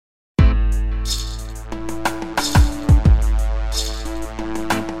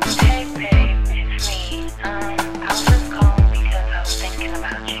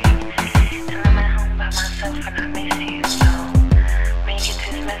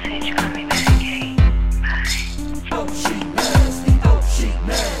message, call me back, okay? Bye. Oh, she nasty, oh, she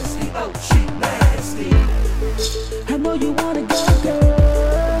nasty, oh, she nasty. I know you wanna go,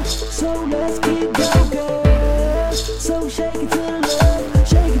 girl, so let's get go, girl. So shake it to the left,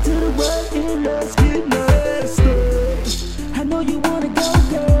 shake it to the right, and let's get nasty. I know you wanna go,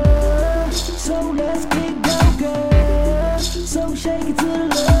 girl, so let's get go, girl. So shake it to the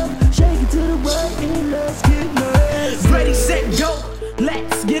left, shake it to the right, and let's get nasty. Ready, set, go,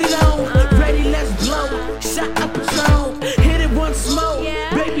 let's get it on. Ready, let's blow, shot up Patron. Hit it once more,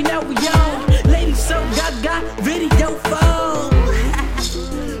 baby, now we on. Ladies so gaga, video phone.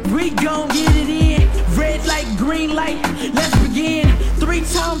 We gon' get it in, red light, green light, let's begin. 3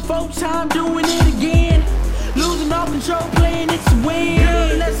 time, 4 time, doing it again. Losing all control, playing it to win.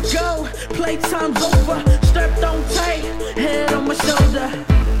 Girl, let's go, playtime's over. Strapped on tight, head on my shoulder.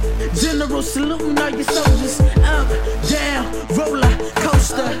 General saluting all your soldiers. Up, down, roller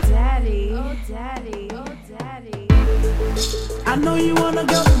coaster. Oh daddy, oh daddy, oh daddy. I know you wanna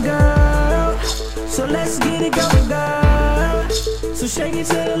go, girl, so let's get it go, girl. So shake it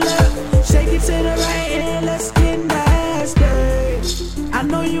to the left, shake it to the right, and let's get nasty. I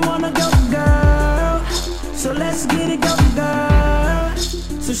know you wanna go, girl, so let's get it go, girl.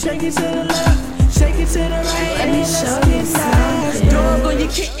 So shake it to the left, shake it to the right, and let's get nasty. Dog on your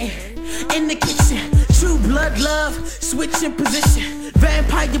kitten, in the kitchen, true blood love, switching position,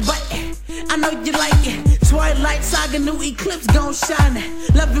 vampire biting. I know you like it. Twilight Saga, new eclipse gon' shine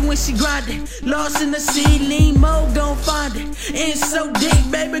it. Love it when she grindin'. Lost in the sea, lean mode gon' find it. In so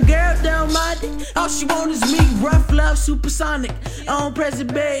deep, baby girl don't mind it. All she want is me, rough love, supersonic. On Prezzy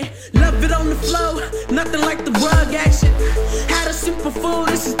Babie, love it on the flow. Nothing like the rug action. Had a superfood,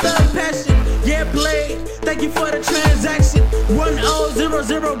 this is thug passion. Yeah, play. Thank you for the transaction.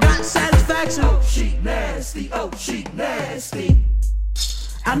 1000 got satisfaction. Oh, she nasty, oh, she nasty.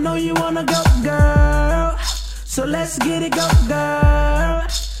 I know you wanna go, girl, so let's get it go, girl.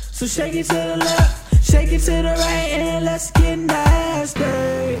 So shake it to the left, shake it to the right, and let's get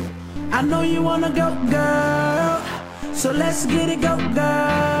nasty. I know you wanna go, girl, so let's get it go,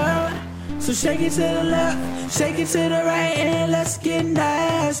 girl. So shake it to the left, shake it to the right, and let's get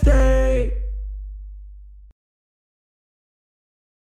nasty.